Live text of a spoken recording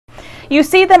You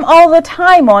see them all the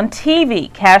time on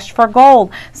TV, cash for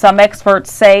gold. Some experts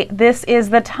say this is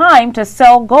the time to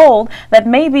sell gold that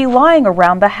may be lying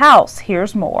around the house.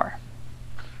 Here's more.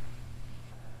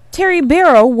 Terry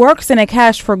Barrow works in a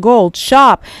cash for gold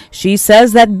shop. She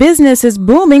says that business is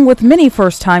booming with many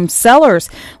first-time sellers.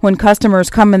 When customers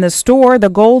come in the store, the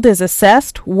gold is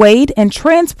assessed, weighed, and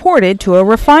transported to a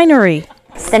refinery.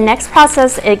 The next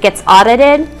process, it gets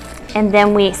audited, and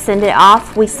then we send it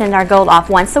off. We send our gold off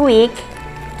once a week,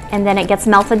 and then it gets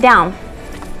melted down.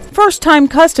 First-time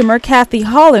customer Kathy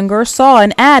Hollinger saw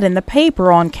an ad in the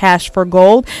paper on cash for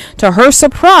gold. To her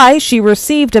surprise, she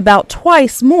received about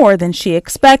twice more than she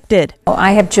expected.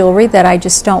 I have jewelry that I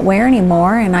just don't wear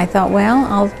anymore, and I thought,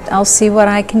 well, I'll see what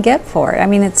I can get for it. I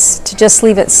mean, it's to just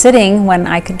leave it sitting when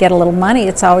I could get a little money.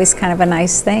 It's always kind of a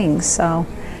nice thing, so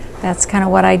that's kind of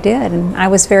what I did, and I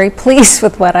was very pleased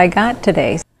with what I got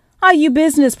today. IU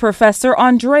business professor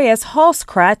Andreas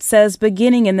Halskrat says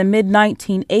beginning in the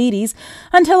mid-1980s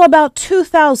until about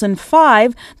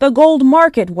 2005, the gold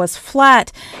market was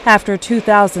flat. After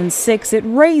 2006, it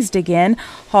raised again.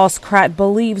 Halskrat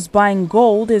believes buying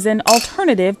gold is an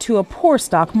alternative to a poor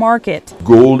stock market.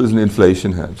 Gold is an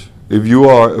inflation hedge. If you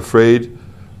are afraid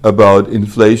about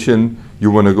inflation, you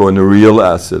want to go in a real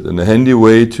asset, and a handy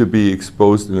way to be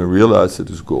exposed in a real asset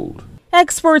is gold.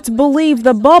 Experts believe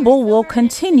the bubble will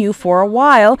continue for a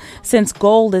while since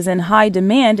gold is in high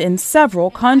demand in several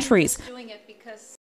countries.